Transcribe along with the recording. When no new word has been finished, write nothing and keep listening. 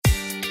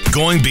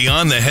Going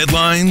beyond the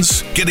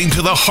headlines, getting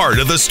to the heart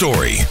of the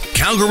story.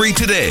 Calgary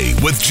Today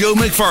with Joe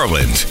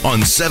McFarland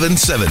on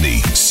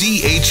 770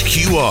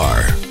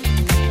 CHQR.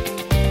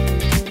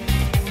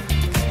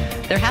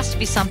 There has to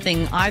be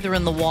something either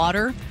in the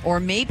water or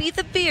maybe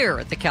the beer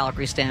at the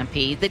Calgary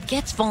Stampede that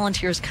gets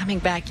volunteers coming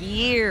back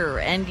year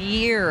and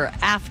year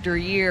after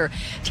year.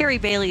 Terry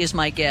Bailey is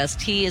my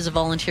guest. He is a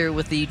volunteer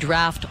with the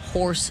Draft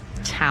Horse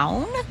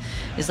Town.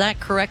 Is that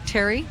correct,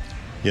 Terry?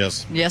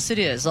 Yes. Yes, it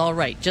is. All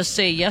right. Just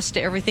say yes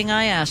to everything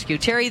I ask you.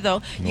 Terry,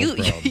 though,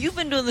 you've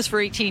been doing this for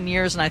 18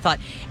 years, and I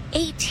thought,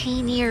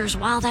 18 years,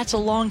 wow, that's a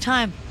long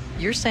time.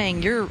 You're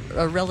saying you're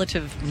a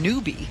relative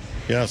newbie.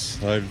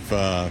 Yes,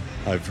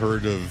 I've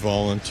heard of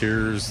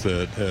volunteers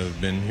that have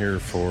been here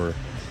for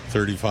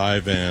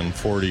 35 and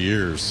 40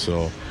 years.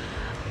 So,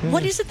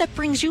 what is it that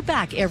brings you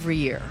back every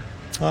year?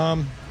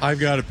 I've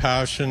got a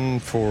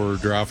passion for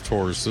draft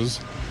horses,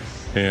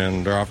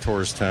 and Draft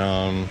Horse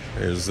Town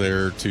is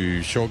there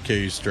to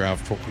showcase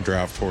draft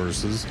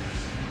horses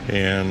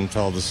and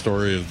tell the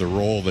story of the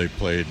role they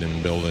played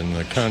in building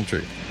the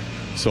country.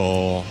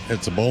 So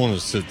it's a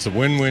bonus. It's a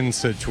win-win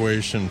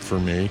situation for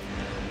me,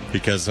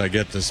 because I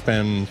get to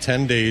spend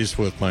 10 days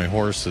with my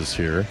horses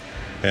here,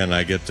 and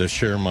I get to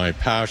share my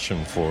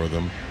passion for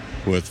them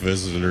with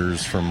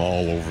visitors from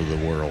all over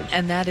the world.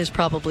 And that is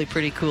probably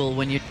pretty cool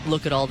when you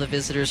look at all the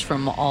visitors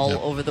from all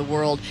over the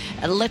world.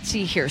 Let's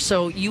see here.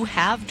 So you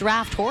have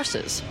draft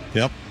horses.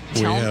 Yep.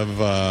 We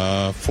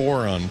have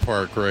 4 on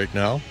park right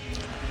now.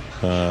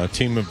 A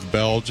team of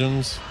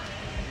Belgians,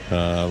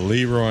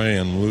 Leroy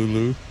and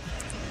Lulu,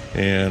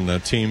 and a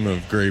team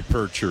of Grey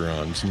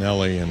Percherons,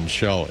 Nellie and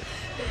Shelley.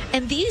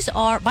 And these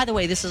are, by the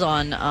way, this is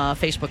on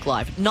Facebook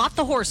Live. Not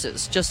the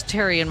horses, just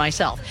Terry and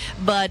myself.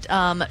 But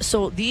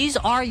so these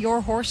are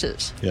your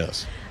horses.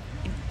 Yes.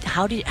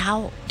 How did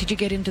you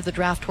get into the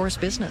draft horse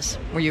business?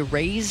 Were you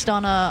raised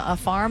on a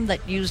farm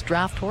that used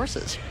draft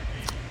horses?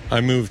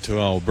 I moved to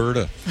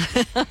Alberta.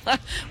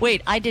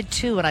 Wait, I did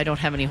too, and I don't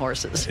have any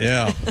horses.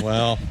 Yeah,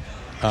 well,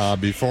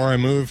 before I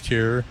moved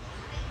here,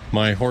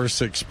 my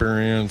horse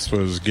experience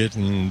was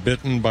getting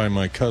bitten by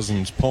my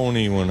cousin's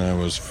pony when I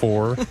was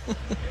 4.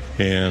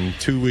 And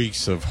 2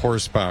 weeks of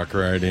horseback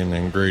riding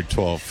in grade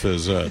 12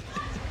 phys ed.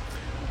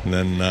 And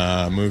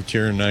then moved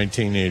here in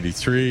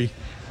 1983,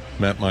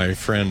 met my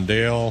friend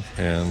Dale,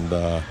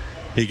 and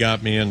he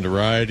got me into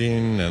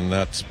riding, and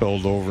that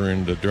spilled over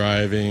into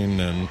driving,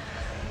 and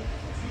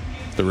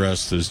the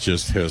rest is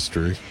just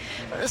history.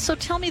 So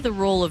tell me the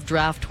role of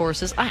draft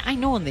horses. I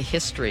know in the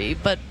history,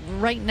 but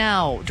right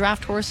now,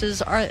 draft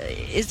horses,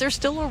 is there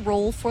still a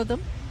role for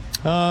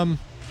them?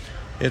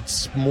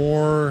 It's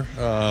more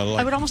like,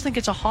 I would almost think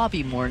it's a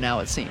hobby more now,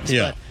 it seems.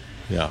 Yeah,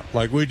 yeah.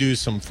 Like we do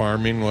some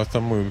farming with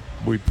them.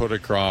 We put a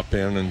crop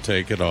in and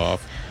take it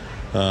off.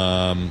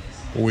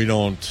 We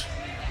don't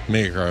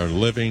make our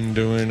living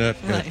doing it.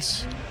 Right.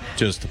 It's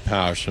just a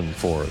passion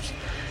for us.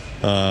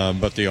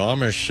 But the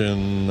Amish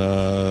in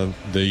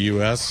the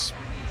U.S.,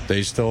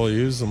 they still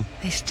use them.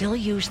 They still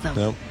use them?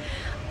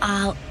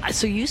 Yep.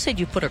 So you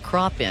said you put a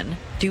crop in.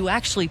 Do you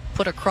actually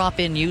put a crop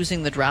in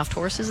using the draft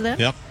horses then?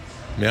 Yep.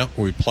 Yep,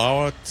 we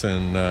plow it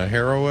and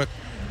harrow it,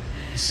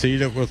 seed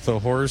it with the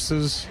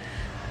horses,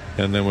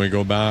 and then we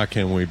go back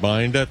and we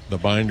bind it. The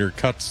binder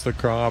cuts the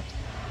crop,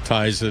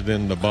 ties it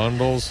into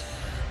bundles.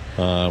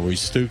 We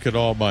stook it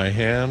all by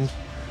hand,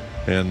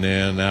 and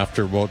then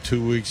after about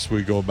 2 weeks,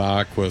 we go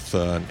back with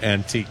an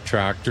antique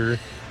tractor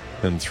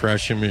and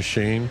threshing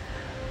machine,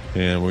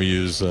 and we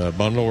use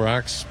bundle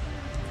racks,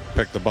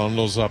 pick the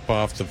bundles up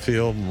off the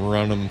field and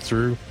run them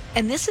through.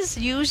 And this is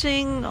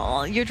using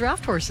all your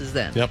draft horses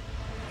then? Yep.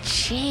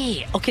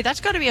 Gee, okay, that's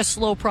got to be a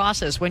slow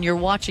process when you're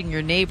watching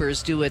your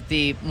neighbors do it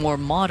the more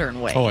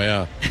modern way. Oh,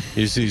 yeah.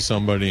 You see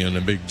somebody in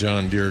a big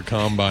John Deere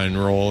combine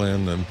roll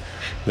in, and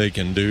they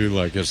can do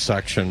like a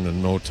section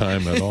in no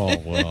time at all.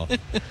 Well,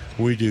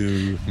 we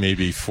do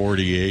maybe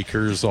 40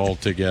 acres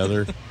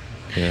altogether,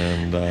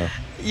 and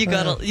you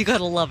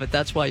gotta love it.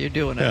 That's why you're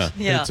doing it.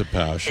 Yeah, it's a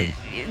passion.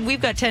 We've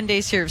got 10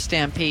 days here of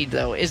Stampede,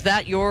 though. Is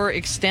that your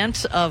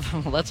extent of,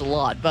 well, that's a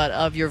lot, but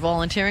of your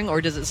volunteering, or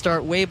does it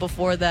start way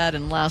before that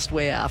and last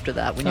way after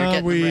that when you're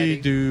getting them ready?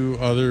 We do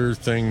other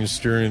things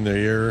during the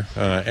year.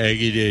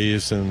 Aggie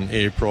Days in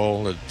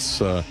April. It's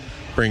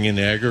bringing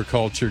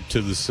agriculture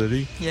to the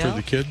city for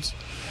the kids.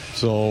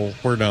 So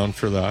we're down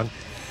for that.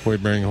 We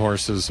bring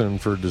horses in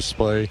for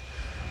display.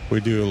 We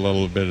do a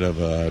little bit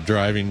of a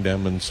driving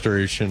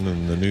demonstration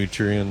in the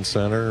Nutrient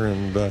Center,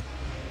 and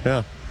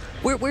yeah.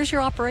 Where's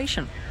your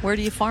operation? Where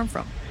do you farm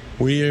from?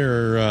 We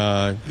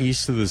are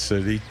east of the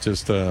city,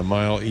 just a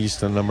mile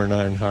east of number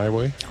 9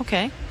 highway.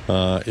 Okay.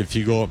 If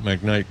you go up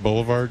McKnight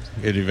Boulevard,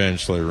 it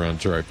eventually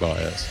runs right by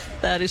us.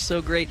 That is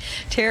so great.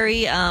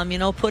 Terry,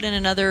 put in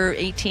another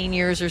 18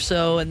 years or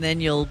so, and then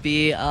you'll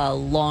be a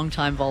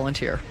long-time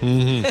volunteer.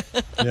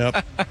 Mm-hmm.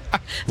 Yep.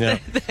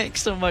 Yep.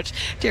 Thanks so much,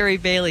 Terry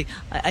Bailey.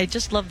 I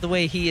just love the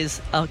way he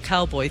is a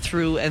cowboy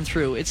through and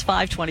through. It's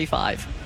 5:25.